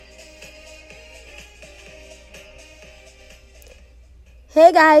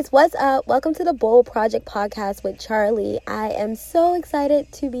Hey guys, what's up? Welcome to the Bold Project Podcast with Charlie. I am so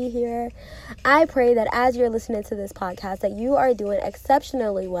excited to be here. I pray that as you're listening to this podcast, that you are doing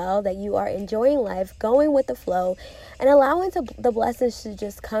exceptionally well, that you are enjoying life, going with the flow, and allowing the blessings to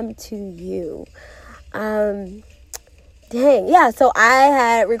just come to you. So I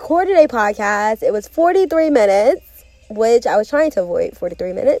had recorded a podcast. It was 43 minutes, which I was trying to avoid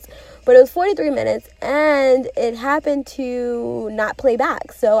 43 minutes. But it was 43 minutes, and it happened to not play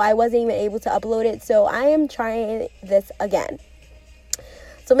back. So I wasn't even able to upload it. So I am trying this again.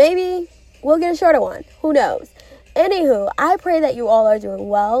 So maybe we'll get a shorter one. Who knows? Anywho, I pray that you all are doing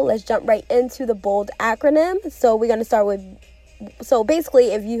well. Let's jump right into the BOLD acronym. So we're going to start with... So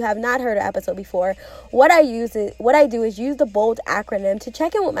basically, if you have not heard an episode before, what I do is use the BOLD acronym to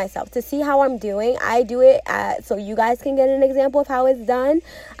check in with myself, to see how I'm doing. I do it so you guys can get an example of how it's done.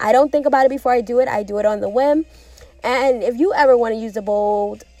 I don't think about it before I do it on the whim. And if you ever want to use the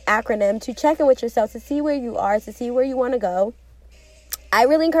BOLD acronym to check in with yourself, to see where you are, to see where you want to go, I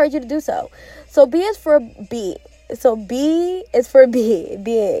really encourage you to do so. So B is for B. So B is for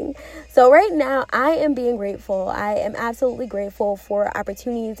being. So right now, I am being grateful. I am absolutely grateful for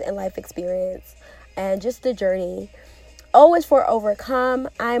opportunities and life experience and just the journey. O is for overcome.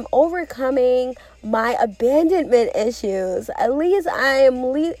 I'm overcoming my abandonment issues. At least I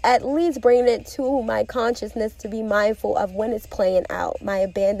am at least bringing it to my consciousness to be mindful of when it's playing out. My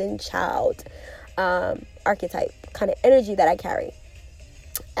abandoned child archetype, kind of energy that I carry.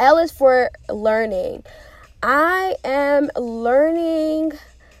 L is for learning. I am learning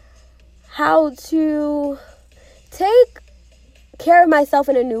how to take care of myself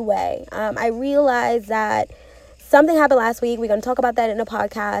in a new way. I realized that something happened last week. We're going to talk about that in the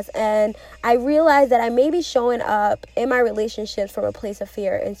podcast. And I realized that I may be showing up in my relationships from a place of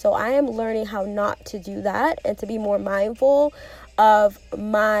fear. And so I am learning how not to do that and to be more mindful of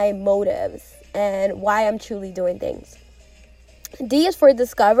my motives and why I'm truly doing things. D is for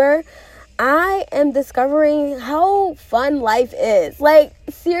discover. I am discovering how fun life is. Like,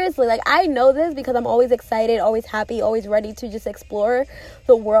 seriously, I know this because I'm always excited, always happy, always ready to just explore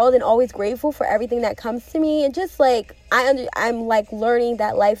the world and always grateful for everything that comes to me. And just I'm learning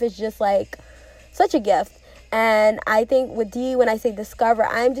that life is just such a gift. And I think with D, when I say discover,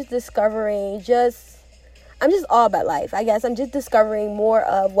 I'm just discovering I'm just all about life. I guess I'm just discovering more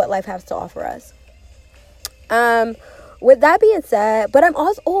of what life has to offer us. With that being said, but I'm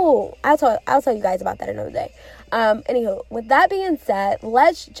also, I'll tell you guys about that another day. Anywho, with that being said,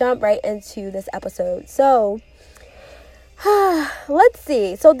 let's jump right into this episode. So, let's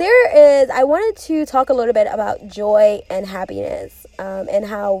see. So I wanted to talk a little bit about joy and happiness, and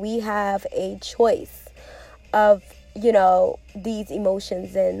how we have a choice of, these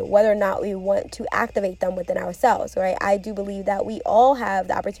emotions and whether or not we want to activate them within ourselves, right? I do believe that we all have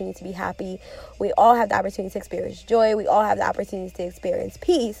the opportunity to be happy. We all have the opportunity to experience joy. We all have the opportunity to experience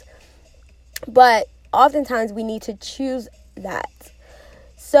peace. But oftentimes we need to choose that.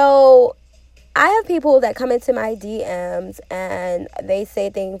 So I have people that come into my DMs and they say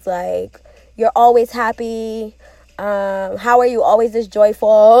things like, "You're always happy. How are you always this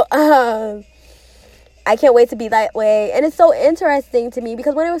joyful? I can't wait to be that way." And it's so interesting to me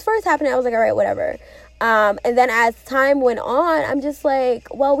because when it was first happening, I was like, all right, whatever. And then as time went on, I'm just like,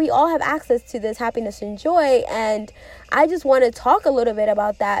 well, we all have access to this happiness and joy. And I just want to talk a little bit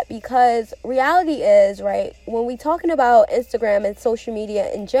about that because reality is, right, when we're talking about Instagram and social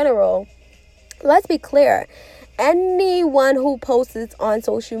media in general, let's be clear. Anyone who posts on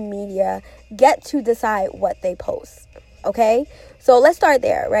social media get to decide what they post. Okay, so let's start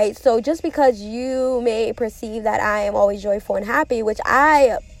there, right? So just because you may perceive that I am always joyful and happy, which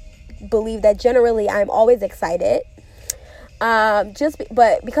I believe that generally I'm always excited,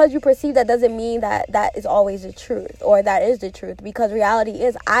 but because you perceive that doesn't mean that is always the truth or that is the truth, because reality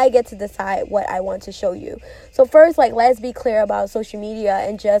is I get to decide what I want to show you. So first, let's be clear about social media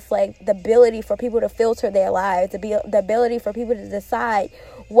and just the ability for people to filter their lives, the ability for people to decide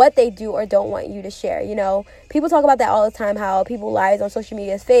what they do or don't want you to share. People talk about that all the time, how people's lives on social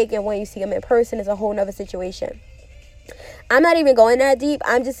media is fake, and when you see them in person, it's a whole nother situation. I'm not even going that deep.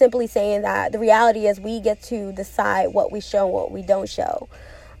 I'm just simply saying that the reality is we get to decide what we show and what we don't show.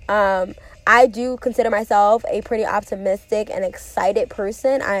 I do consider myself a pretty optimistic and excited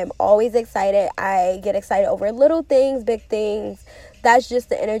person. I am always excited. I get excited over little things, big things. That's just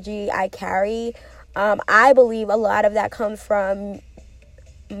the energy I carry. I believe a lot of that comes from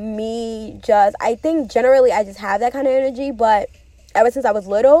me I think generally I just have that kind of energy, but ever since I was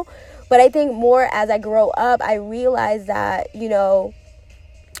little. But I think more as I grow up, I realize that,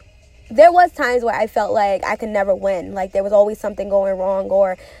 there was times where I felt like I could never win. Like there was always something going wrong,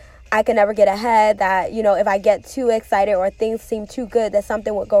 or I could never get ahead, that, you know, if I get too excited or things seem too good, that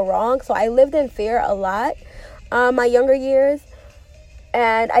something would go wrong. So I lived in fear a lot my younger years.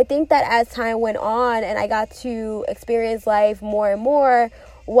 And I think that as time went on and I got to experience life more and more,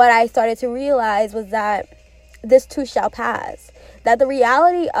 what I started to realize was that this too shall pass. That the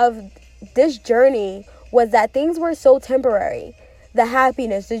reality of this journey was that things were so temporary. The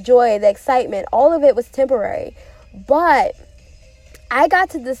happiness, the joy, the excitement, all of it was temporary. But I got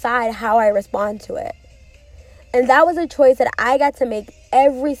to decide how I respond to it. And that was a choice that I got to make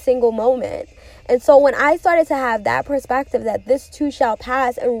every single moment. And so when I started to have that perspective that this too shall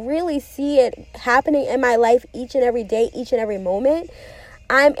pass, and really see it happening in my life each and every day, each and every moment,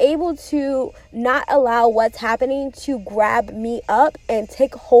 I'm able to not allow what's happening to grab me up and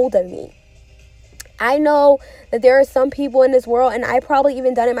take hold of me. I know that there are some people in this world, and I probably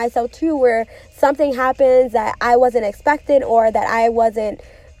even done it myself too, where something happens that I wasn't expecting or that I wasn't,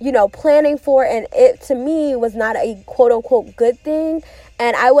 you know, planning for, and it to me was not a quote unquote good thing,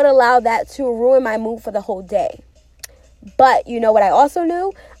 and I would allow that to ruin my mood for the whole day. But you know what I also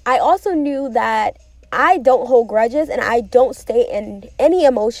knew? I also knew that I don't hold grudges, and I don't stay in any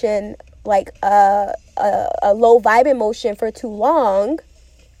emotion, like a low vibe emotion for too long,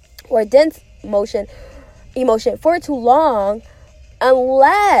 or dense emotion for too long,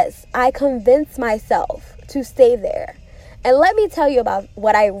 unless I convince myself to stay there. And let me tell you about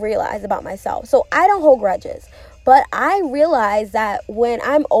what I realized about myself. So I don't hold grudges, but I realize that when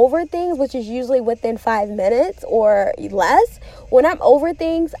I'm over things, which is usually within 5 minutes or less, when I'm over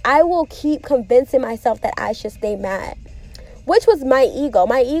things, I will keep convincing myself that I should stay mad, which was my ego.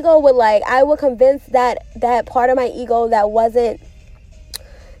 My ego would I would convince that part of my ego that wasn't,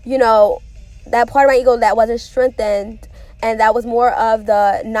 you know, that part of my ego that wasn't strengthened, and that was more of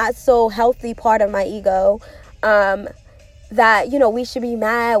the not so healthy part of my ego, that, you know, we should be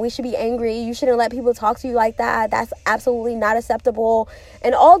mad, we should be angry, you shouldn't let people talk to you like that, that's absolutely not acceptable,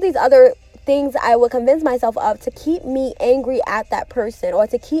 and all these other things I would convince myself of to keep me angry at that person, or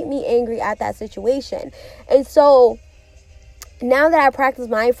to keep me angry at that situation. And so now that I practice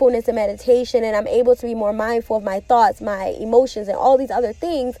mindfulness and meditation, and I'm able to be more mindful of my thoughts, my emotions, and all these other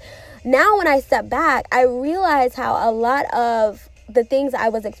things, now when I step back, I realize how a lot of the things I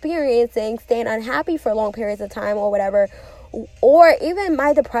was experiencing, staying unhappy for long periods of time or whatever, or even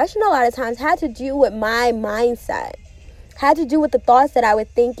my depression a lot of times, had to do with my mindset, had to do with the thoughts that I was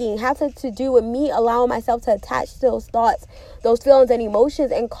thinking, had to do with me allowing myself to attach to those thoughts, those feelings and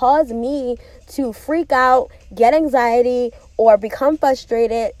emotions, and cause me to freak out, get anxiety, or become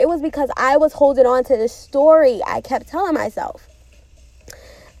frustrated. It was because I was holding on to this story I kept telling myself.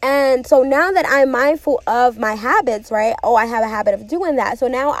 And so now that I'm mindful of my habits, right? Oh, I have a habit of doing that. So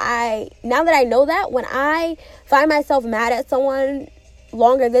now that I know that, when I find myself mad at someone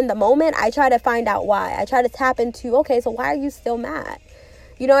longer than the moment, I try to find out why. I try to tap into, okay, so why are you still mad?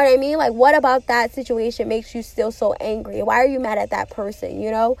 You know what I mean? Like, what about that situation makes you still so angry? Why are you mad at that person, you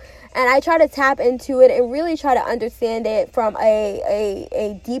know? And I try to tap into it and really try to understand it from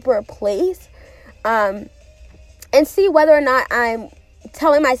a deeper place, and see whether or not I'm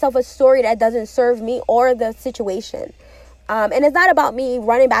telling myself a story that doesn't serve me or the situation. And it's not about me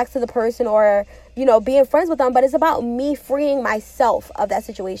running back to the person or, you know, being friends with them, but it's about me freeing myself of that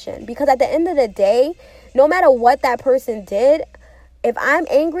situation. Because at the end of the day, no matter what that person did, if I'm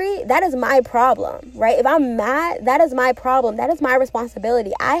angry, that is my problem, right? If I'm mad, that is my problem. That is my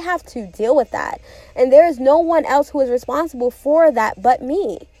responsibility. I have to deal with that. And there is no one else who is responsible for that but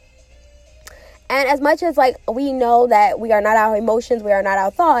me. And as much as we know that we are not our emotions, we are not our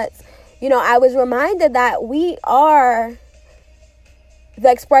thoughts, you know, I was reminded that we are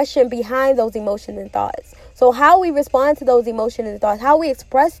the expression behind those emotions and thoughts. So how we respond to those emotions and thoughts, how we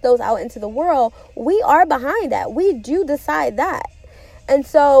express those out into the world, we are behind that. We do decide that. And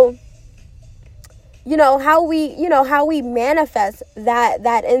so, you know, how we manifest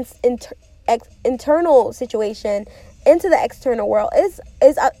that internal situation into the external world is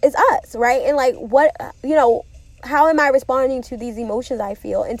us, right? And what, you know, how am I responding to these emotions I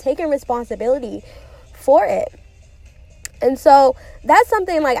feel, and taking responsibility for it. And so that's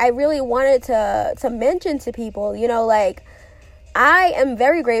something I really wanted to mention to people. You know, I am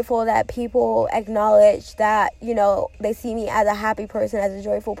very grateful that people acknowledge that, you know, they see me as a happy person, as a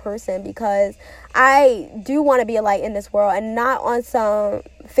joyful person, because I do want to be a light in this world, and not on some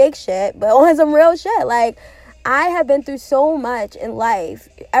fake shit, but on some real shit. I have been through so much in life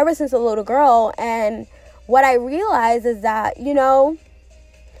ever since a little girl, and what I realized is that, you know,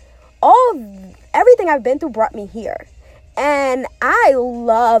 everything I've been through brought me here. And I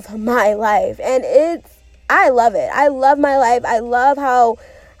love my life, and I love it. I love my life. I love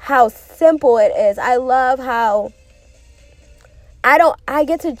how simple it is. I love how I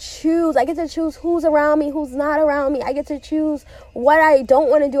get to choose. I get to choose who's around me, who's not around me. I get to choose what I don't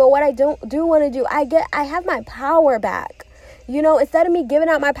want to do or what I do want to do. I have my power back. Instead of me giving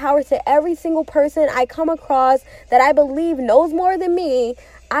out my power to every single person I come across that I believe knows more than me,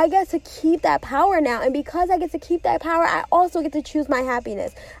 I get to keep that power now. And because I get to keep that power, I also get to choose my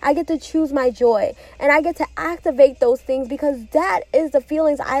happiness. I get to choose my joy. And I get to activate those things because that is the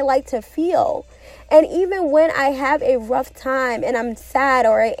feelings I like to feel. And even when I have a rough time and I'm sad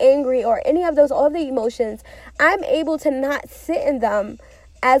or angry or any of those other emotions, I'm able to not sit in them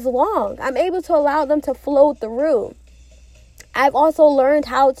as long. I'm able to allow them to flow through. I've also learned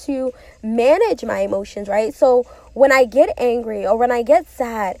how to manage my emotions, right? So when I get angry or when I get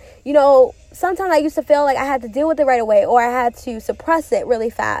sad, sometimes I used to feel like I had to deal with it right away or I had to suppress it really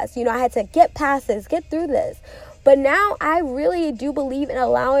fast. I had to get past this, get through this. But now I really do believe in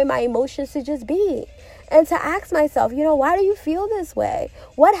allowing my emotions to just be and to ask myself, why do you feel this way?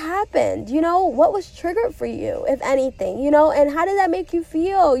 What happened? What was triggered for you, if anything, and how did that make you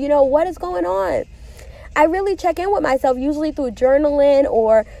feel? What is going on? I really check in with myself, usually through journaling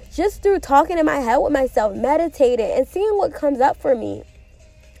or just through talking in my head with myself, meditating and seeing what comes up for me.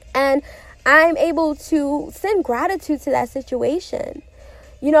 And I'm able to send gratitude to that situation.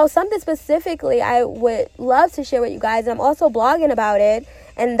 Something specifically I would love to share with you guys, and I'm also blogging about it,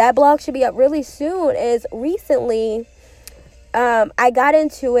 and that blog should be up really soon, is recently I got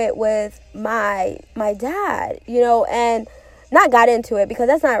into it with my dad, and not got into it because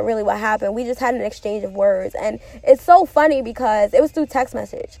that's not really what happened. We just had an exchange of words. And it's so funny because it was through text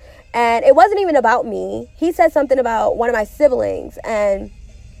message. And it wasn't even about me. He said something about one of my siblings. And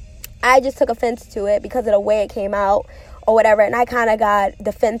I just took offense to it because of the way it came out or whatever. And I kind of got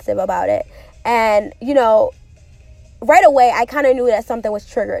defensive about it. And, right away, I kind of knew that something was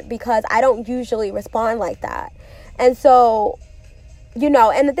triggered because I don't usually respond like that. And so,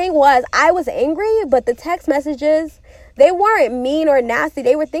 and the thing was, I was angry, but the text messages, they weren't mean or nasty.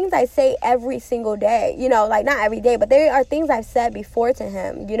 They were things I say every single day, like not every day, but they are things I've said before to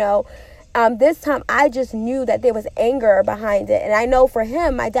him, This time I just knew that there was anger behind it. And I know for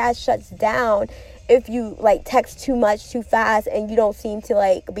him, my dad shuts down if you text too much, too fast, and you don't seem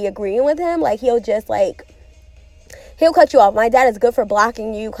to be agreeing with him. He'll just he'll cut you off. My dad is good for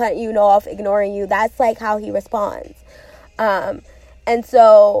blocking you, cutting you off, ignoring you. That's how he responds. And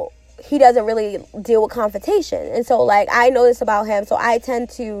so he doesn't really deal with confrontation. And so I know this about him. So I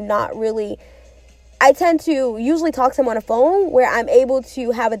tend to usually talk to him on a phone where I'm able to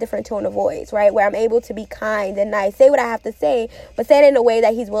have a different tone of voice, right? Where I'm able to be kind and nice, say what I have to say, but say it in a way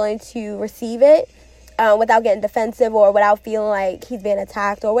that he's willing to receive it without getting defensive or without feeling like he's being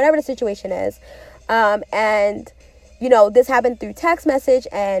attacked or whatever the situation is. And, this happened through text message,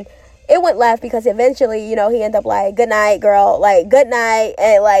 and it went left because eventually, he ended up good night, girl, good night,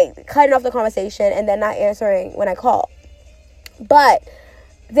 and cutting off the conversation and then not answering when I called. But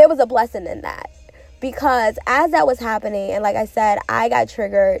there was a blessing in that because as that was happening, and like I said, I got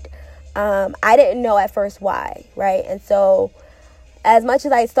triggered. I didn't know at first why, right? And so as much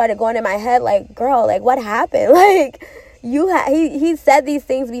as I started going in my head, girl, what happened? He said these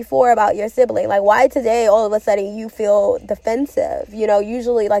things before about your sibling. Why today all of a sudden you feel defensive?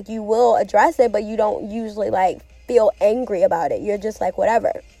 Usually you will address it, but you don't usually feel angry about it. You're just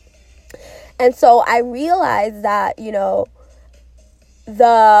whatever. And so I realized that,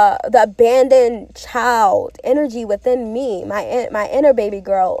 the abandoned child energy within me, my inner baby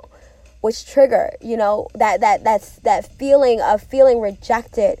girl, was triggered. That feeling of feeling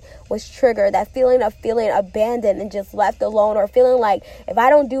rejected was triggered. That feeling of feeling abandoned and just left alone, or feeling like if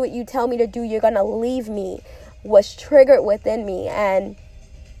I don't do what you tell me to do, you're gonna leave me, was triggered within me. And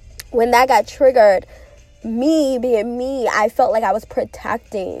when that got triggered, me being me, I felt like I was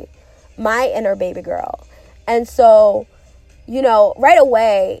protecting my inner baby girl. And so right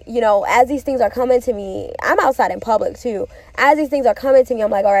away, as these things are coming to me, I'm outside in public too. As these things are coming to me,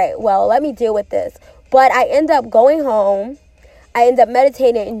 I'm all right, well, let me deal with this. But I end up going home. I end up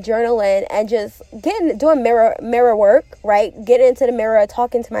meditating and journaling and just doing mirror work, right? Getting into the mirror,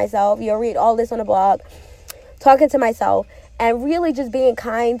 talking to myself. You'll read all this on the blog. Talking to myself and really just being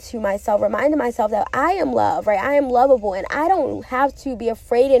kind to myself, reminding myself that I am loved, right? I am lovable, and I don't have to be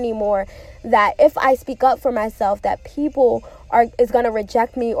afraid anymore that if I speak up for myself, that people is going to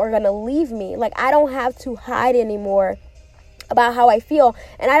reject me or going to leave me. I don't have to hide anymore about how I feel,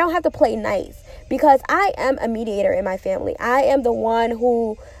 and I don't have to play nice because I am a mediator in my family. I am the one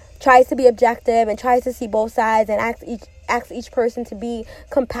who tries to be objective and tries to see both sides and asks each person to be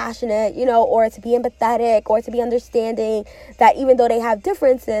compassionate, or to be empathetic or to be understanding, that even though they have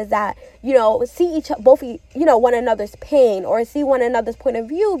differences, that, see one another's pain or see one another's point of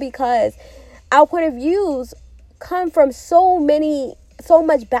view, because our point of views come from so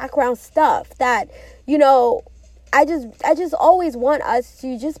much background stuff that, I just always want us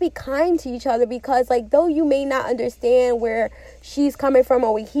to just be kind to each other, because like, though you may not understand where she's coming from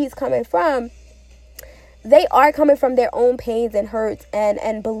or where he's coming from, they are coming from their own pains and hurts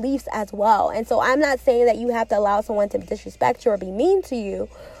and beliefs as well. And so I'm not saying that you have to allow someone to disrespect you or be mean to you,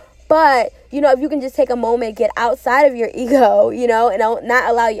 but, if you can just take a moment, get outside of your ego, and not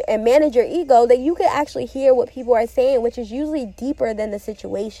allow you and manage your ego, that you can actually hear what people are saying, which is usually deeper than the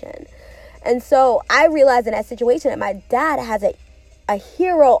situation. And so I realized in that situation that my dad has a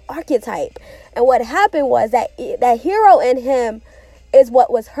hero archetype. And what happened was that hero in him is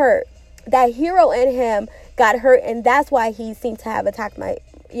what was hurt. That hero in him got hurt, and that's why he seemed to have attacked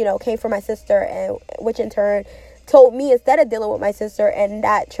came for my sister, and which in turn told me instead of dealing with my sister, and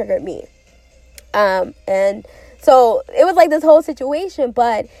that triggered me. And so it was like this whole situation,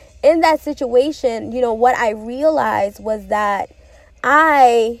 but in that situation, what I realized was that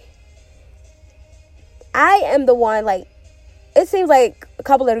I am the one, like, it seems like a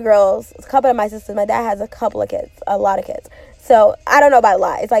couple of my sisters, my dad has a lot of kids. So I don't know about a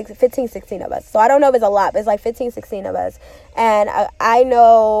lot. It's like 15, 16 of us. So I don't know if it's a lot, but it's like 15, 16 of us. And I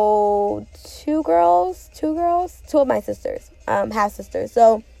know two of my sisters, half sisters.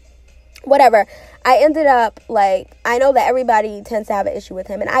 So whatever. I ended up, like, I know that everybody tends to have an issue with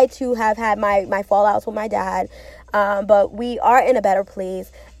him. And I too have had my fallouts with my dad. But we are in a better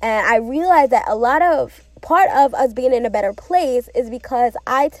place. And I realized that part of us being in a better place is because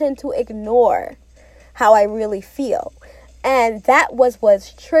I tend to ignore how I really feel. And that was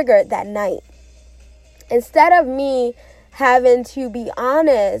triggered that night. Instead of me having to be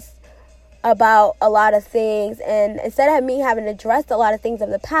honest about a lot of things, and instead of me having addressed a lot of things of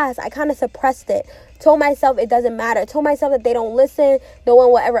the past, I kind of suppressed it. Told myself it doesn't matter. Told myself that they don't listen. No one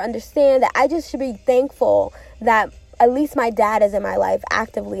will ever understand. That I just should be thankful that at least my dad is in my life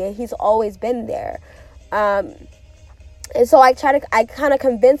actively, and he's always been there. And so I kind of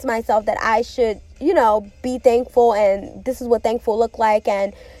convinced myself that I should, be thankful, and this is what thankful look like,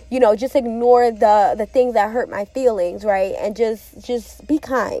 and, just ignore the things that hurt my feelings, right? And just be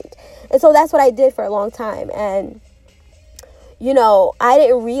kind. And so that's what I did for a long time. And, I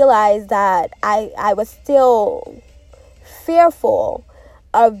didn't realize that I was still fearful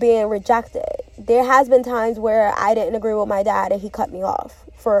of being rejected. There has been times where I didn't agree with my dad and he cut me off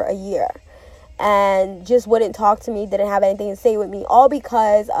for a year. And just wouldn't talk to me, didn't have anything to say with me, all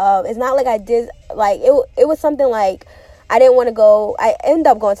because of, it's not like I did, like, it was something like, I didn't want to go. I ended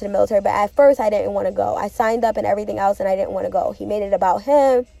up going to the military, but at first I didn't want to go. I signed up and everything else, and I didn't want to go. He made it about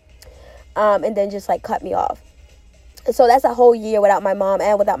him, and then just, like, cut me off. And so that's a whole year without my mom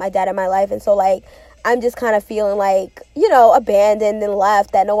and without my dad in my life. And so, like, I'm just kind of feeling like, abandoned and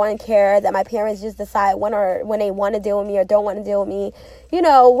left, that no one cared, that my parents just decide when they want to deal with me or don't want to deal with me,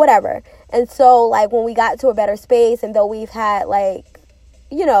 whatever. And so, like, when we got to a better space, and though we've had, like,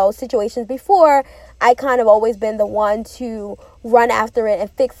 situations before, I kind of always been the one to run after it and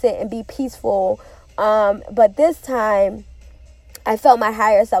fix it and be peaceful. But this time, I felt my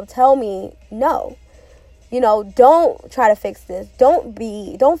higher self tell me, no. Don't try to fix this. Don't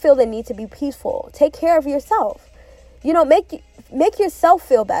feel the need to be peaceful. Take care of yourself. Make yourself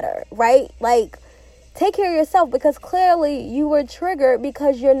feel better, right? Like, take care of yourself, because clearly you were triggered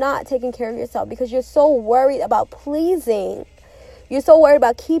because you're not taking care of yourself, because you're so worried about pleasing. You're so worried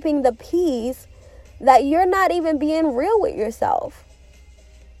about keeping the peace that you're not even being real with yourself.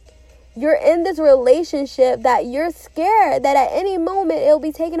 You're in this relationship that you're scared that at any moment it'll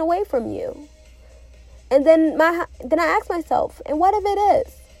be taken away from you. And then I ask myself, and what if it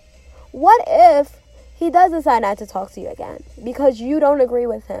is? What if he does decide not to talk to you again because you don't agree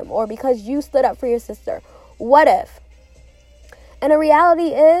with him, or because you stood up for your sister? What if? And the reality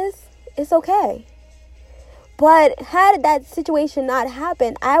is, it's okay. But had that situation not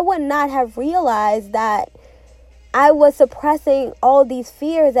happened, I would not have realized that I was suppressing all these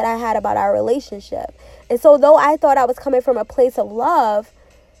fears that I had about our relationship. And so though I thought I was coming from a place of love,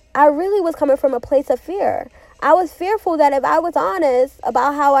 I really was coming from a place of fear. I was fearful that if I was honest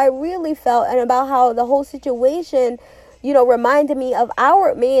about how I really felt and about how the whole situation, reminded me of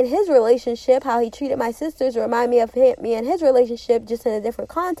me and his relationship, how he treated my sisters, remind me of me and his relationship, just in a different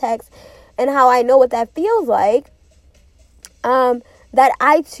context, and how I know what that feels like, that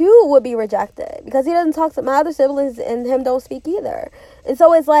I too would be rejected, because he doesn't talk to my other siblings and him don't speak either. And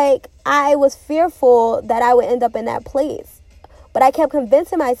so it's like I was fearful that I would end up in that place. But I kept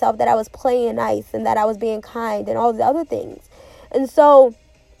convincing myself that I was playing nice and that I was being kind and all the other things. And so,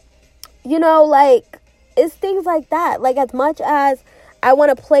 you know, like, it's things like that. Like, as much as I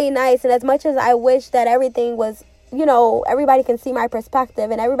want to play nice and as much as I wish that everything was, you know, everybody can see my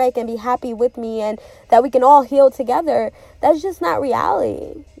perspective and everybody can be happy with me and that we can all heal together, that's just not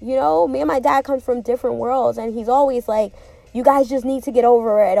reality. You know, me and my dad come from different worlds, and he's always like, you guys just need to get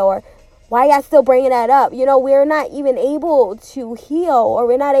over it, or why y'all still bringing that up? You know, we're not even able to heal, or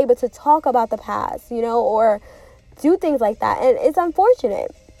we're not able to talk about the past, you know, or do things like that. And it's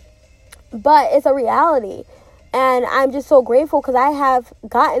unfortunate, but it's a reality. And I'm just so grateful because I have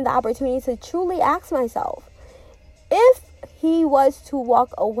gotten the opportunity to truly ask myself, if he was to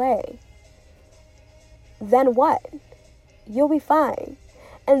walk away, then what? You'll be fine.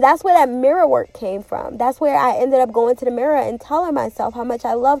 And that's where that mirror work came from. That's where I ended up going to the mirror and telling myself how much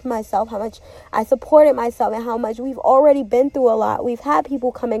I loved myself, how much I supported myself, and how much we've already been through a lot. We've had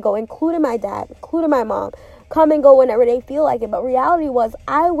people come and go, including my dad, including my mom, come and go whenever they feel like it. But reality was,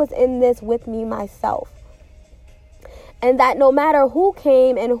 I was in this with me myself. And that no matter who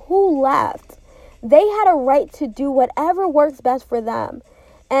came and who left, they had a right to do whatever works best for them.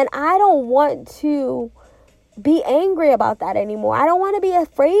 And I don't want to be angry about that anymore. I don't want to be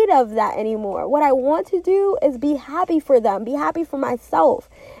afraid of that anymore. What I want to do is be happy for them, be happy for myself,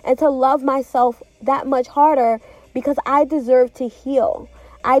 and to love myself that much harder, because I deserve to heal.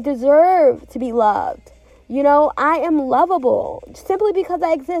 I deserve to be loved. You know, I am lovable simply because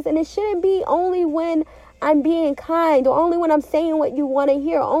I exist. And it shouldn't be only when I'm being kind, or only when I'm saying what you want to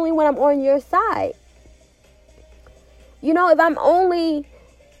hear, or only when I'm on your side. You know, if I'm only,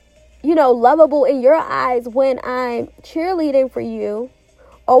 you know, lovable in your eyes when I'm cheerleading for you,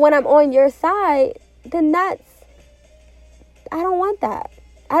 or when I'm on your side, then I don't want that.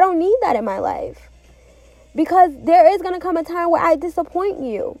 I don't need that in my life. Because there is going to come a time where I disappoint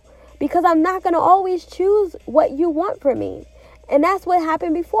you, because I'm not going to always choose what you want from me. And that's what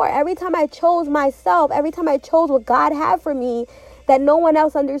happened before. Every time I chose myself, every time I chose what God had for me that no one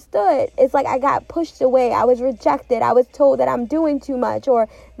else understood, it's like I got pushed away. I was rejected. I was told that I'm doing too much, or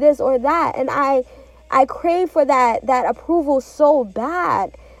this or that. And I crave for that approval so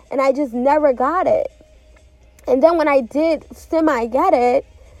bad. And I just never got it. And then when I did semi-get it,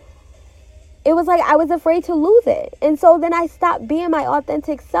 it was like I was afraid to lose it. And so then I stopped being my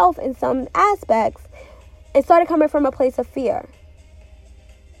authentic self in some aspects. It started coming from a place of fear.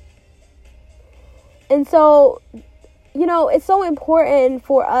 And so, you know, it's so important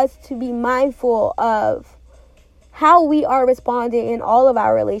for us to be mindful of how we are responding in all of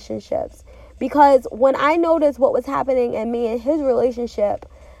our relationships. Because when I noticed what was happening in me and his relationship,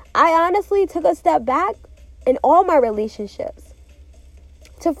 I honestly took a step back in all my relationships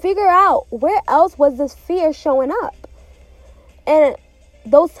to figure out where else was this fear showing up. And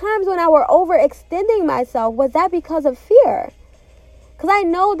those times when I were overextending myself, was that because of fear? Because I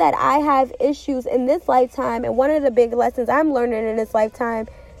know that I have issues in this lifetime, and one of the big lessons I'm learning in this lifetime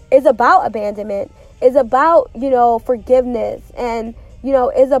is about abandonment, is about, you know, forgiveness, and, you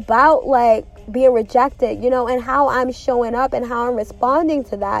know, is about like being rejected, you know, and how I'm showing up and how I'm responding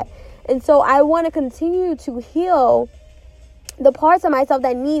to that. And so I want to continue to heal the parts of myself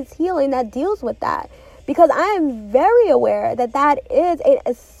that needs healing, that deals with that. Because I am very aware that that is an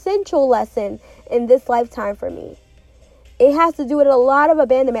essential lesson in this lifetime for me. It has to do with a lot of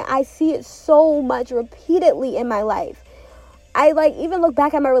abandonment. I see it so much repeatedly in my life. I like even look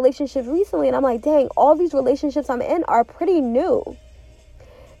back at my relationships recently and I'm like, dang, all these relationships I'm in are pretty new.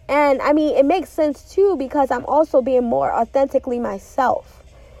 And I mean, it makes sense too, because I'm also being more authentically myself,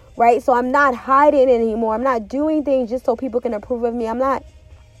 right? So I'm not hiding anymore. I'm not doing things just so people can approve of me. I'm not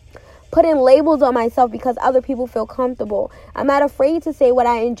putting labels on myself because other people feel comfortable. I'm not afraid to say what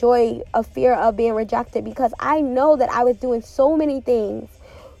I enjoy, a fear of being rejected, because I know that I was doing so many things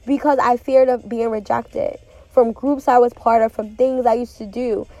because I feared of being rejected from groups I was part of, from things I used to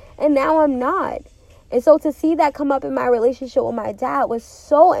do. And now I'm not. And so to see that come up in my relationship with my dad was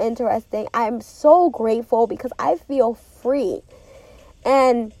so interesting. I'm so grateful because I feel free.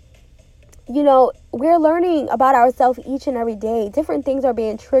 And you know, we're learning about ourselves each and every day. Different things are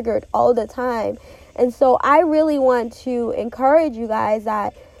being triggered all the time. And so I really want to encourage you guys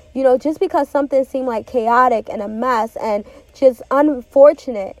that, you know, just because something seemed like chaotic and a mess and just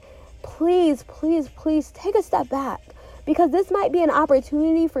unfortunate, please, please, please take a step back, because this might be an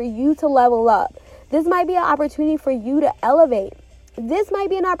opportunity for you to level up. This might be an opportunity for you to elevate. This might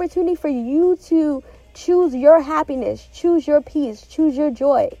be an opportunity for you to Choose your happiness. Choose your peace. Choose your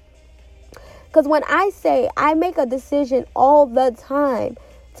joy. Because when I say I make a decision all the time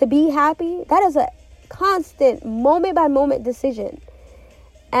to be happy, that is a constant moment by moment decision.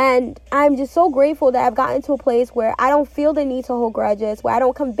 And I'm just so grateful that I've gotten to a place where I don't feel the need to hold grudges, where I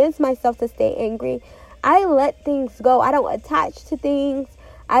don't convince myself to stay angry. I let things go. I don't attach to things.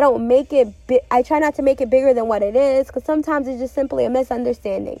 I don't make it I try not to make it bigger than what it is, because sometimes it's just simply a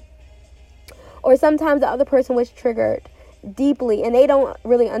misunderstanding. Or sometimes the other person was triggered deeply and they don't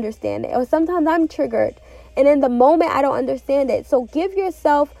really understand it. Or sometimes I'm triggered and in the moment I don't understand it. So give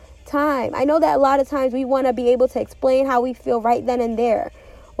yourself time. I know that a lot of times we want to be able to explain how we feel right then and there.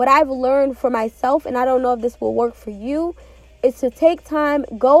 What I've learned for myself, and I don't know if this will work for you, is to take time,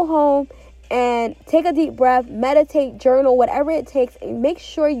 go home, and take a deep breath, meditate, journal, whatever it takes, and make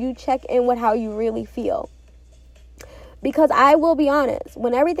sure you check in with how you really feel. Because I will be honest,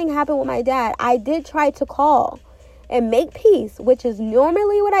 when everything happened with my dad, I did try to call and make peace, which is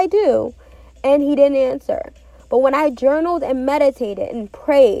normally what I do, and he didn't answer. But when I journaled and meditated and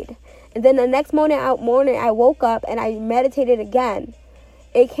prayed, and then the next morning I woke up and I meditated again,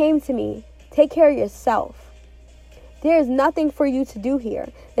 it came to me, take care of yourself. There is nothing for you to do here.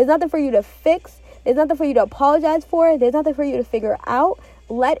 There's nothing for you to fix. There's nothing for you to apologize for. There's nothing for you to figure out.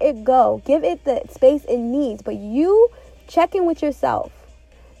 Let it go. Give it the space it needs. But you check in with yourself.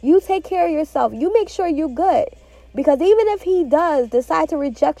 You take care of yourself. You make sure you're good. Because even if he does decide to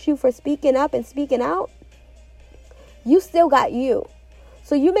reject you for speaking up and speaking out, you still got you.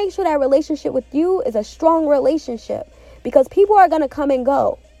 So you make sure that relationship with you is a strong relationship. Because people are going to come and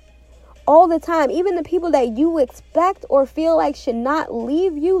go all the time. Even the people that you expect or feel like should not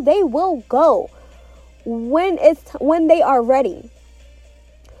leave you, they will go when they are ready.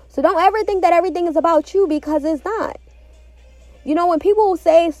 So don't ever think that everything is about you, because it's not. You know, when people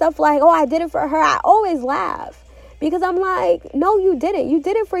say stuff like, oh, I did it for her, I always laugh. Because I'm like, no, you didn't. You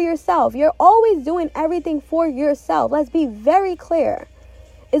did it for yourself. You're always doing everything for yourself. Let's be very clear.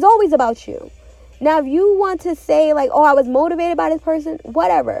 It's always about you. Now, if you want to say like, oh, I was motivated by this person,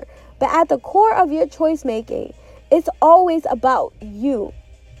 whatever. But at the core of your choice making, it's always about you.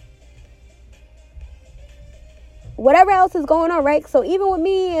 Whatever else is going on, right? So even with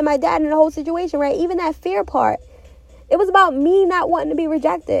me and my dad and the whole situation, right? Even that fear part, it was about me not wanting to be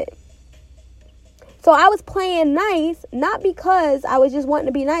rejected. So I was playing nice, not because I was just wanting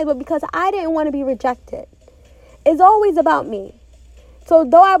to be nice, but because I didn't want to be rejected. It's always about me. So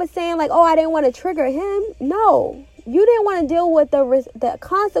though I was saying like, oh, I didn't want to trigger him. No, you didn't want to deal with the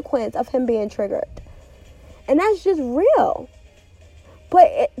consequence of him being triggered. And that's just real.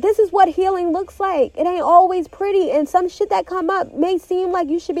 But this is what healing looks like. It ain't always pretty. And some shit that come up may seem like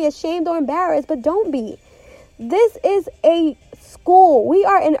you should be ashamed or embarrassed, but don't be. This is a school. We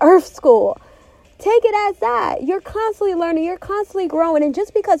are in Earth School. Take it as that. You're constantly learning. You're constantly growing. And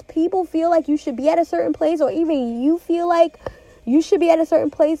just because people feel like you should be at a certain place, or even you feel like you should be at a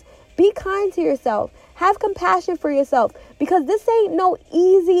certain place, be kind to yourself. Have compassion for yourself. Because this ain't no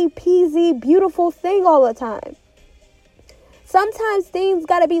easy peasy, beautiful thing all the time. Sometimes things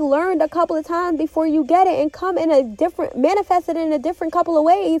got to be learned a couple of times before you get it and come in manifested in a different couple of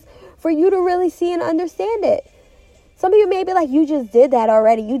ways for you to really see and understand it. Some people may be like, you just did that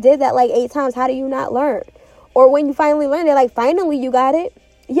already. You did that like 8 times. How do you not learn? Or when you finally learn, they're like, finally you got it.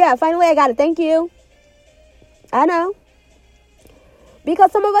 Yeah, finally I got it. Thank you. I know.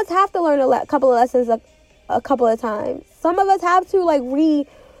 Because some of us have to learn a couple of lessons a couple of times. Some of us have to like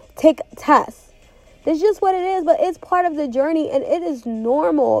retake tests. That's just what it is, but it's part of the journey and it is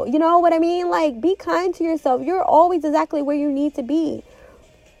normal. You know what I mean? Like, be kind to yourself. You're always exactly where you need to be.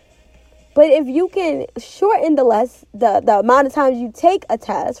 But if you can shorten the amount of times you take a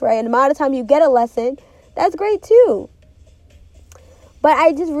test, right, and the amount of time you get a lesson, that's great too. But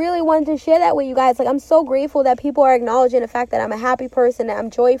I just really wanted to share that with you guys. Like, I'm so grateful that people are acknowledging the fact that I'm a happy person, that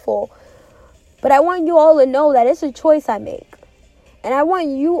I'm joyful. But I want you all to know that it's a choice I make. And I want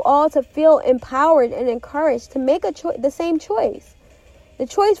you all to feel empowered and encouraged to make the same choice. The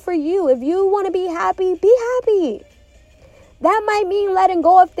choice for you. If you want to be happy, be happy. That might mean letting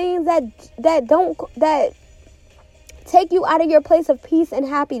go of things that take you out of your place of peace and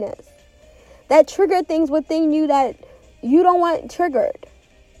happiness. That trigger things within you that you don't want triggered.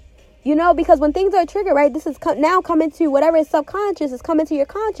 You know, because when things are triggered, right, this is now coming to whatever is subconscious is coming to your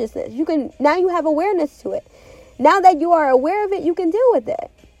consciousness. Now you have awareness to it. Now that you are aware of it, you can deal with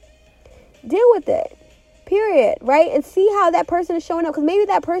it. Deal with it. Period. Right? And see how that person is showing up. Because maybe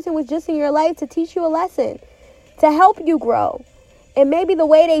that person was just in your life to teach you a lesson. To help you grow. And maybe the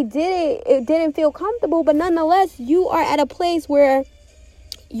way they did it didn't feel comfortable. But nonetheless, you are at a place where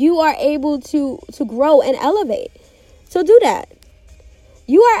you are able to grow and elevate. So do that.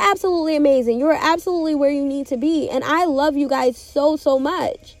 You are absolutely amazing. You are absolutely where you need to be. And I love you guys so, so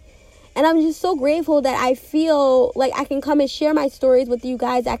much. And I'm just so grateful that I feel like I can come and share my stories with you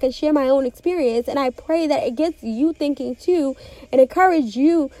guys. I can share my own experience. And I pray that it gets you thinking too, and encourage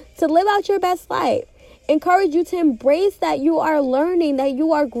you to live out your best life. Encourage you to embrace that you are learning, that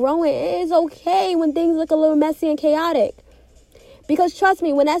you are growing. It is okay when things look a little messy and chaotic. Because trust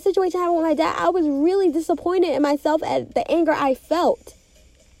me, when that situation happened with my dad, I was really disappointed in myself at the anger I felt.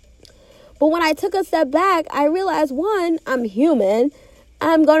 But when I took a step back, I realized, one, I'm human.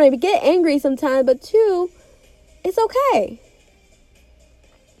 I'm going to get angry sometimes. But two, it's okay.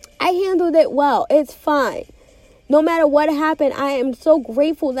 I handled it well. It's fine. No matter what happened, I am so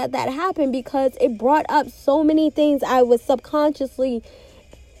grateful that happened, because it brought up so many things I was subconsciously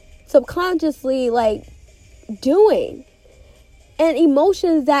like doing, and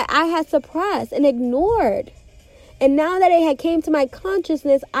emotions that I had suppressed and ignored. And now that it had came to my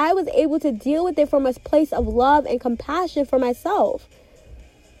consciousness, I was able to deal with it from a place of love and compassion for myself.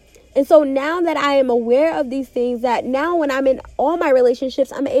 And so now that I am aware of these things, that now when I'm in all my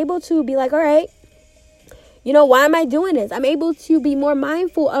relationships, I'm able to be like, all right, why am I doing this? I'm able to be more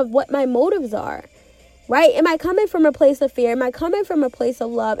mindful of what my motives are, right? Am I coming from a place of fear? Am I coming from a place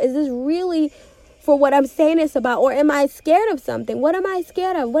of love? Is this really for what I'm saying it's about? Or am I scared of something? What am I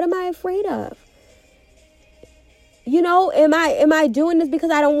scared of? What am I afraid of? Am I doing this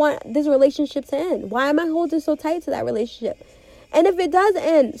because I don't want this relationship to end? Why am I holding so tight to that relationship? And if it does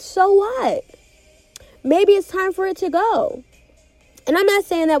end, so what? Maybe it's time for it to go. And I'm not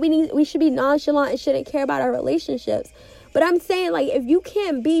saying that we should be nonchalant and shouldn't care about our relationships. But I'm saying, like, if you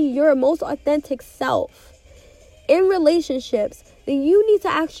can't be your most authentic self in relationships, then you need to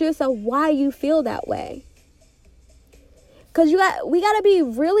ask yourself why you feel that way. Because we got to be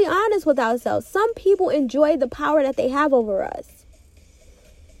really honest with ourselves. Some people enjoy the power that they have over us.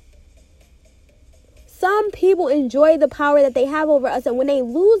 Some people enjoy the power that they have over us. And when they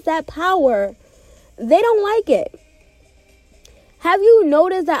lose that power, they don't like it. Have you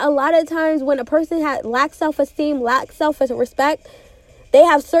noticed that a lot of times when a person lacks self-esteem, lacks self-respect, they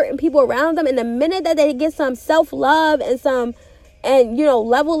have certain people around them, and the minute that they get some self-love and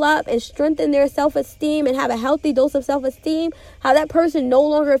level up and strengthen their self-esteem and have a healthy dose of self-esteem, how that person no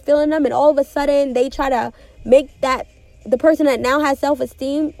longer feeling them, and all of a sudden they try to make that the person that now has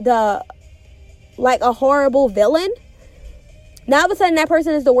self-esteem like a horrible villain. Now all of a sudden that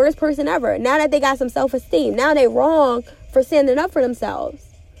person is the worst person ever. Now that they got some self-esteem, now they wrong for standing up for themselves.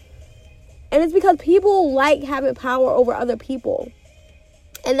 And it's because people like having power over other people.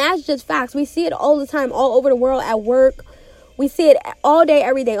 And that's just facts. We see it all the time, all over the world, at work. We see it all day,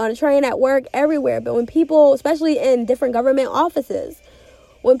 every day, on a train, at work, everywhere. But when people, especially in different government offices,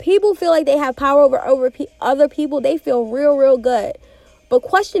 when people feel like they have power over other people, they feel real, real good. But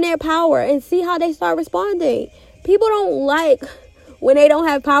question their power and see how they start responding. People don't like when they don't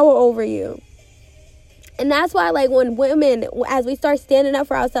have power over you. And that's why, like, when women, as we start standing up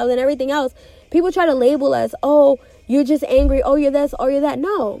for ourselves and everything else, people try to label us, oh, you're just angry, oh, you're this, oh, you're that.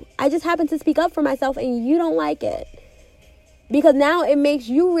 No, I just happen to speak up for myself, and you don't like it. Because now it makes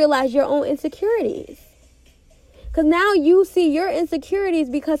you realize your own insecurities. Because now you see your insecurities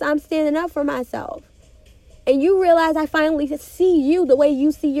because I'm standing up for myself. And you realize I finally see you the way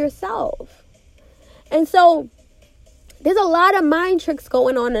you see yourself. And so there's a lot of mind tricks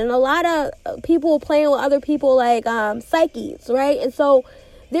going on, and a lot of people playing with other people, like psyches, right? And so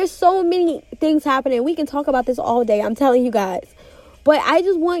there's so many things happening. We can talk about this all day, I'm telling you guys. But I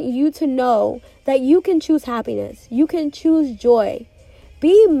just want you to know that you can choose happiness. You can choose joy.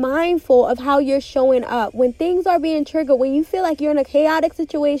 Be mindful of how you're showing up. When things are being triggered, when you feel like you're in a chaotic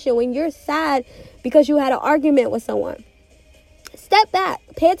situation, when you're sad because you had an argument with someone, step back.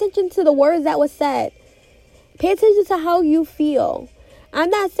 Pay attention to the words that was said. Pay attention to how you feel. I'm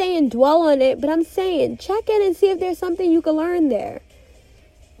not saying dwell on it, but I'm saying check in and see if there's something you can learn there.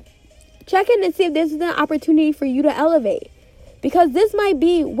 Check in and see if this is an opportunity for you to elevate. Because this might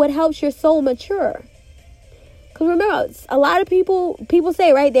be what helps your soul mature. Because remember, a lot of people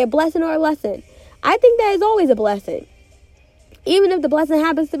say, right, they're a blessing or a lesson. I think that is always a blessing. Even if the blessing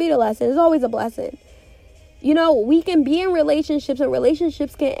happens to be the lesson, it's always a blessing. We can be in relationships, and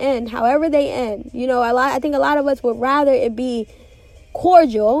relationships can end however they end. I think a lot of us would rather it be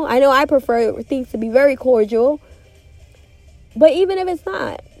cordial. I know I prefer things to be very cordial. But even if it's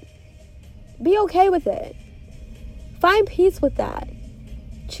not, be okay with it. Find peace with that.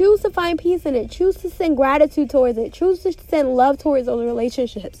 Choose to find peace in it. Choose to send gratitude towards it. Choose to send love towards those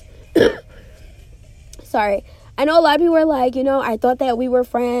relationships. Sorry. I know a lot of people are like, I thought that we were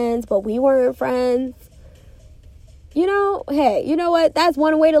friends, but we weren't friends. Hey, you know what? That's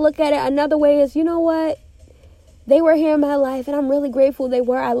one way to look at it. Another way is, you know what? They were here in my life, and I'm really grateful they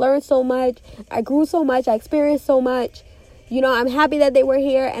were. I learned so much. I grew so much. I experienced so much. I'm happy that they were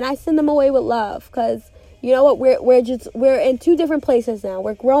here, and I send them away with love, because you know what? We're in two different places now.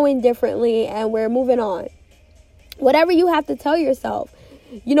 We're growing differently, and we're moving on. Whatever you have to tell yourself,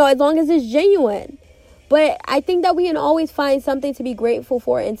 as long as it's genuine. But I think that we can always find something to be grateful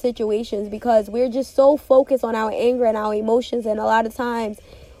for in situations, because we're just so focused on our anger and our emotions, and a lot of times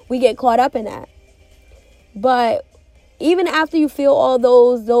we get caught up in that. But even after you feel all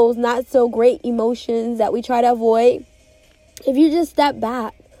those not so great emotions that we try to avoid, if you just step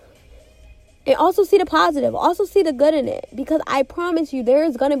back and also see the positive, also see the good in it, because I promise you there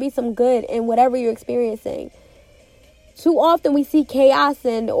is going to be some good in whatever you're experiencing. Too often we see chaos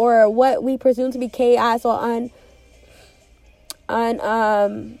or what we presume to be chaos or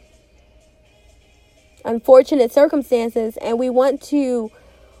unfortunate circumstances, and we want to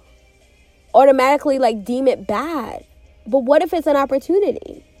automatically deem it bad. But what if it's an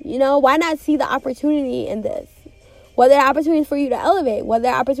opportunity? Why not see the opportunity in this? Whether the opportunity is for you to elevate, whether the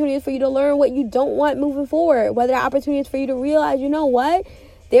opportunity is for you to learn what you don't want moving forward, whether the opportunity is for you to realize, what?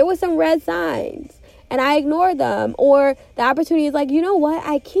 There were some red signs and I ignored them. Or the opportunity is what?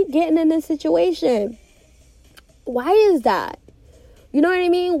 I keep getting in this situation. Why is that? You know what I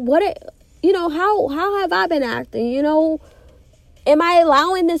mean? How have I been acting? Am I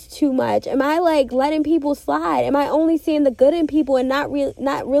allowing this too much? Am I letting people slide? Am I only seeing the good in people and not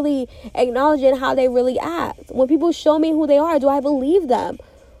really acknowledging how they really act? When people show me who they are, do I believe them?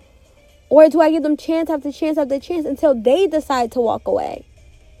 Or do I give them chance after chance after chance until they decide to walk away?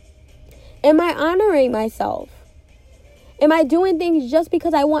 Am I honoring myself? Am I doing things just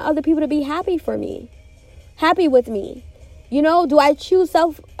because I want other people to be happy with me? Do I choose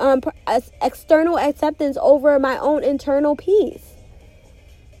external acceptance over my own internal peace?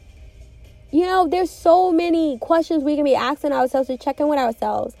 There's so many questions we can be asking ourselves to check in with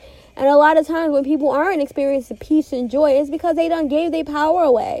ourselves. And a lot of times when people aren't experiencing peace and joy, it's because they done gave their power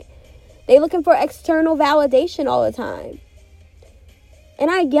away. They looking for external validation all the time. And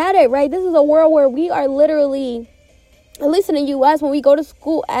I get it, right? This is a world where we are literally, at least in the U.S., when we go to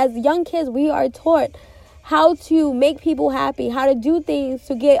school as young kids, we are taught how to make people happy, how to do things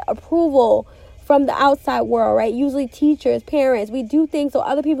to get approval from the outside world, right? Usually teachers, parents, we do things so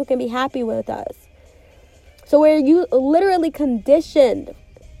other people can be happy with us. So we're literally conditioned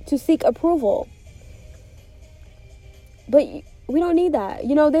to seek approval. But we don't need that.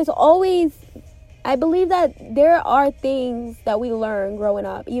 There's always, I believe that there are things that we learn growing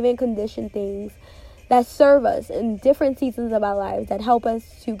up, even conditioned things that serve us in different seasons of our lives, that help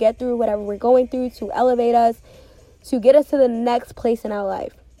us to get through whatever we're going through, to elevate us, to get us to the next place in our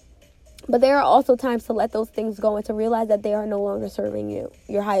life. But there are also times to let those things go and to realize that they are no longer serving you,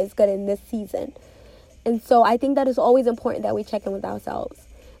 your highest good in this season. And so I think that it's always important that we check in with ourselves.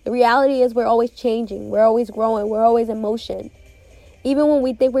 The reality is we're always changing, we're always growing, we're always in motion. Even when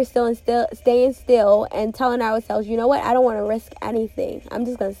we think we're staying still and telling ourselves, you know what, I don't want to risk anything. I'm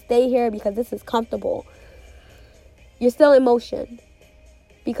just going to stay here because this is comfortable. You're still in motion.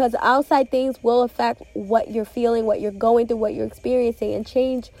 Because outside things will affect what you're feeling, what you're going through, what you're experiencing, and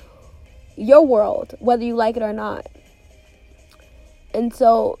change your world, whether you like it or not. And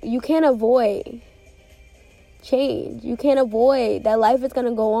so you can't avoid change. You can't avoid that life is going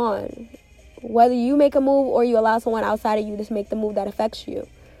to go on. Whether you make a move or you allow someone outside of you to make the move that affects you.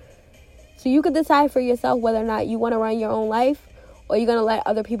 So you could decide for yourself whether or not you want to run your own life or you're going to let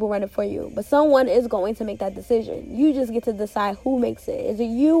other people run it for you. But someone is going to make that decision. You just get to decide who makes it. Is it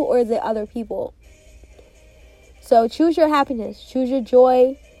you or is it other people? So choose your happiness. Choose your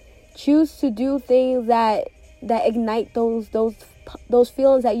joy. Choose to do things that ignite those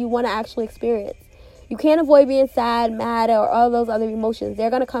feelings that you want to actually experience. You can't avoid being sad, mad, or all those other emotions.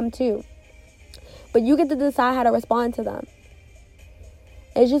 They're going to come too. But you get to decide how to respond to them.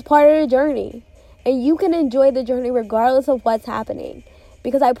 It's just part of the journey. And you can enjoy the journey regardless of what's happening.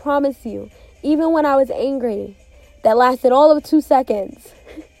 Because I promise you, even when I was angry, that lasted all of 2 seconds,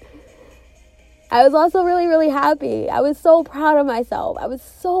 I was also really, really happy. I was so proud of myself.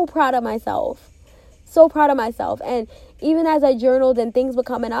 So proud of myself. And even as I journaled and things were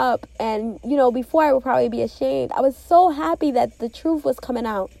coming up, and, before I would probably be ashamed, I was so happy that the truth was coming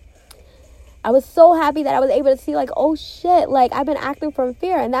out. I was so happy that I was able to see oh shit, I've been acting from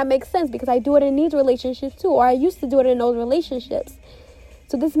fear. And that makes sense because I do it in these relationships too. Or I used to do it in those relationships.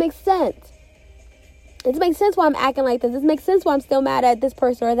 So this makes sense. This makes sense why I'm acting like this. This makes sense why I'm still mad at this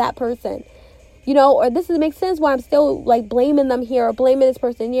person or that person. Or this makes sense why I'm still like blaming them here or blaming this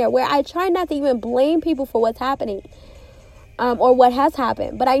person here, where I try not to even blame people for what's happening or what has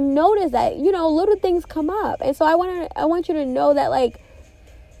happened. But I notice that, little things come up. And so I want you to know that, like,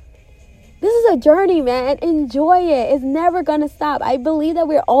 this is a journey, man. Enjoy it. It's never going to stop. I believe that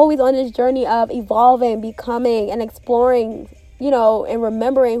we're always on this journey of evolving, becoming, and exploring, and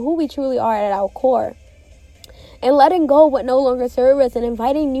remembering who we truly are at our core. And letting go of what no longer serves us and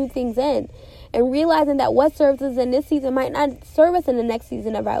inviting new things in. And realizing that what serves us in this season might not serve us in the next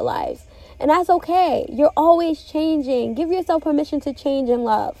season of our lives. And that's okay. You're always changing. Give yourself permission to change in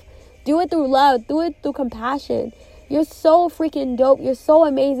love. Do it through love. Do it through compassion. You're so freaking dope. You're so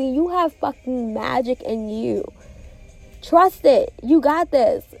amazing. You have fucking magic in you. Trust it. You got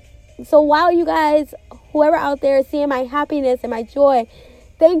this. So while you guys, whoever out there is seeing my happiness and my joy,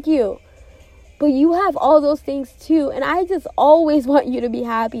 thank you. But you have all those things too. And I just always want you to be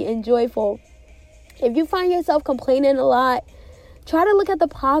happy and joyful. If you find yourself complaining a lot, try to look at the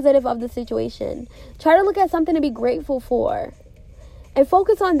positive of the situation. Try to look at something to be grateful for. And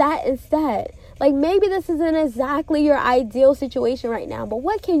focus on that instead. Like, maybe this isn't exactly your ideal situation right now, but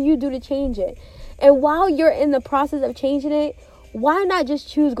what can you do to change it? And while you're in the process of changing it, why not just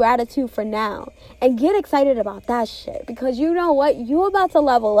choose gratitude for now and get excited about that shit? Because you know what? You're about to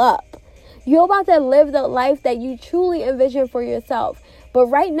level up. You're about to live the life that you truly envision for yourself. But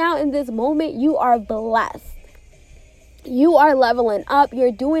right now in this moment, you are blessed. You are leveling up.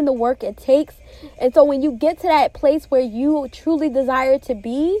 You're doing the work it takes. And so when you get to that place where you truly desire to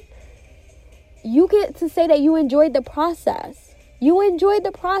be, you get to say that you enjoyed the process. You enjoyed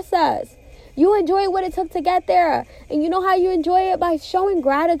the process. You enjoyed what it took to get there. And you know how you enjoy it? By showing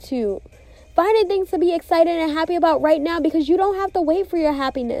gratitude. Finding things to be excited and happy about right now, because you don't have to wait for your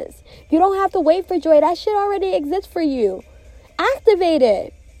happiness. You don't have to wait for joy. That shit already exists for you. Activate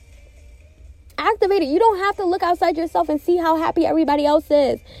it. Activate it. You don't have to look outside yourself and see how happy everybody else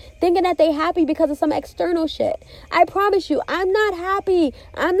is, thinking that they're happy because of some external shit. I promise you, I'm not happy.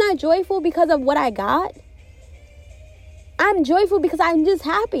 I'm not joyful because of what I got. I'm joyful because I'm just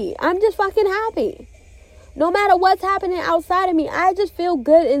happy. I'm just fucking happy. No matter what's happening outside of me, I just feel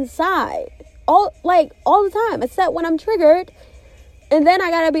good inside. All the time, except when I'm triggered. And then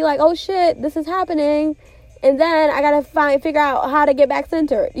I gotta be like, oh shit, this is happening. And then I got to figure out how to get back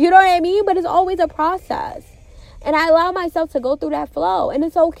centered. You know what I mean? But it's always a process. And I allow myself to go through that flow. And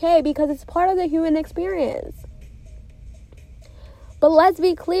it's okay because it's part of the human experience. But let's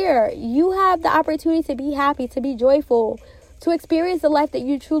be clear. You have the opportunity to be happy, to be joyful, to experience the life that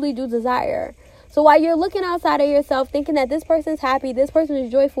you truly do desire. So while you're looking outside of yourself, thinking that this person's happy, this person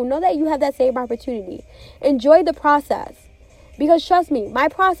is joyful, know that you have that same opportunity. Enjoy the process. Because trust me, my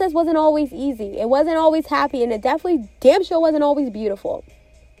process wasn't always easy. It wasn't always happy, and it definitely damn sure wasn't always beautiful.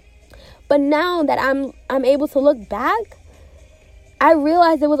 But now that I'm able to look back, I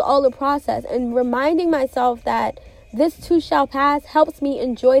realized it was all a process, and reminding myself that this too shall pass helps me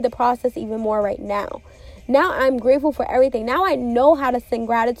enjoy the process even more right now. Now I'm grateful for everything. Now I know how to sing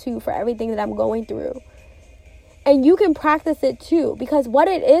gratitude for everything that I'm going through. And you can practice it too, because what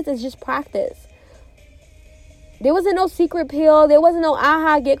it is just practice. There wasn't no secret pill. There wasn't no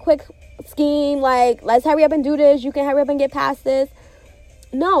get quick scheme. Like, let's hurry up and do this. You can hurry up and get past this.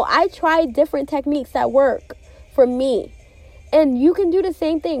 No, I tried different techniques that work for me. And you can do the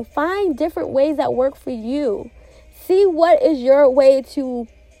same thing. Find different ways that work for you. See what is your way to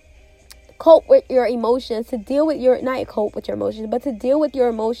cope with your emotions, to deal with not cope with your emotions, but to deal with your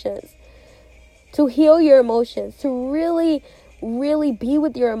emotions, to heal your emotions, to really be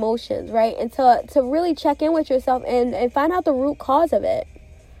with your emotions, right? And to really check in with yourself and find out the root cause of it.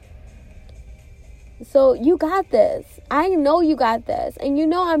 So you got this. I know you got this. And you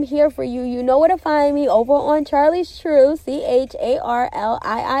know I'm here for you. You know where to find me over on Charlie's Truth, CHARLIIES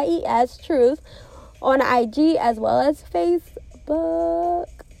Truth, on IG as well as Facebook.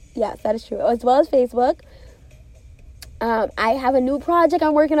 Yes, that is true. As well as Facebook. I have a new project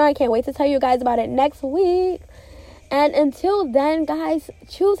I'm working on. I can't wait to tell you guys about it next week. And until then, guys,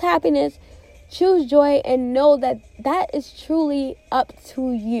 choose happiness, choose joy, and know that that is truly up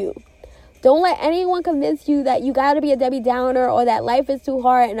to you. Don't let anyone convince you that you got to be a Debbie Downer or that life is too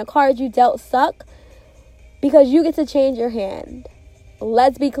hard and the cards you dealt suck, because you get to change your hand.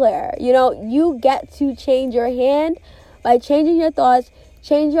 Let's be clear. You get to change your hand by changing your thoughts,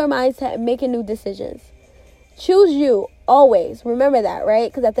 change your mindset, and making new decisions. Choose you always. Remember that,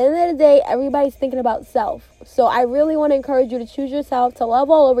 right? Because at the end of the day, everybody's thinking about self. So I really want to encourage you to choose yourself, to love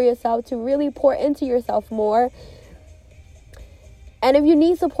all over yourself, to really pour into yourself more. And if you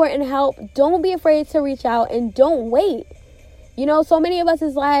need support and help, don't be afraid to reach out and don't wait. You know, so many of us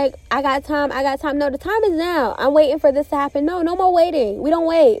is like, I got time. No, the time is now. I'm waiting for this to happen. No more waiting. We don't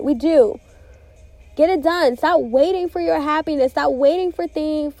wait. We do. Get it done. Stop waiting for your happiness. Stop waiting for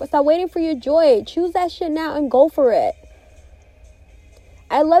things. Stop waiting for your joy. Choose that shit now and go for it.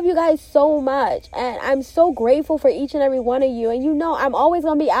 I love you guys so much. And I'm so grateful for each and every one of you. And you know, I'm always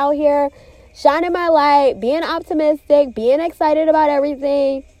going to be out here shining my light, being optimistic, being excited about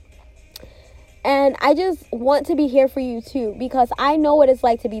everything. And I just want to be here for you too, because I know what it's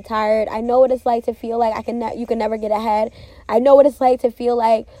like to be tired. I know what it's like to feel like you can never get ahead. I know what it's like to feel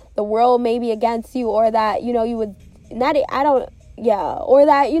like the world may be against you, or that, you know, you would not, or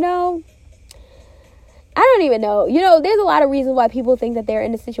that, you know, I don't even know. You know, there's a lot of reasons why people think that they're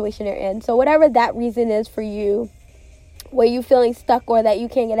in the situation they're in. So whatever that reason is for you, where you feeling stuck or that you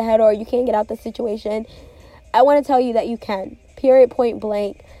can't get ahead or you can't get out the situation, I want to tell you that you can. Period, point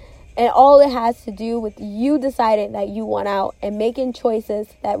blank. And all it has to do with you deciding that you want out and making choices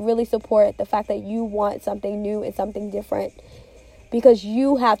that really support the fact that you want something new and something different. Because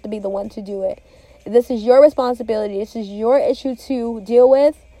you have to be the one to do it. This is your responsibility. This is your issue to deal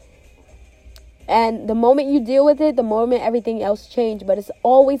with. And the moment you deal with it, the moment everything else changes. But it's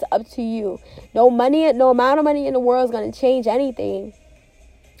always up to you. No amount of money in the world is going to change anything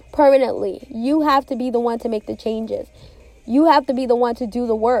permanently. You have to be the one to make the changes. You have to be the one to do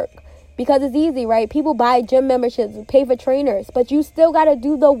the work. Because it's easy, right? People buy gym memberships, pay for trainers, but you still got to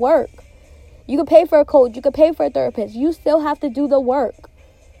do the work. You can pay for a coach, you can pay for a therapist. You still have to do the work.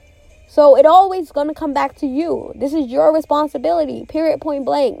 So it always going to come back to you. This is your responsibility, period, point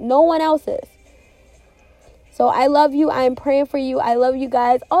blank. No one else's. So I love you. I am praying for you. I love you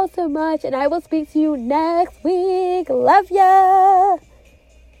guys all so much. And I will speak to you next week. Love ya.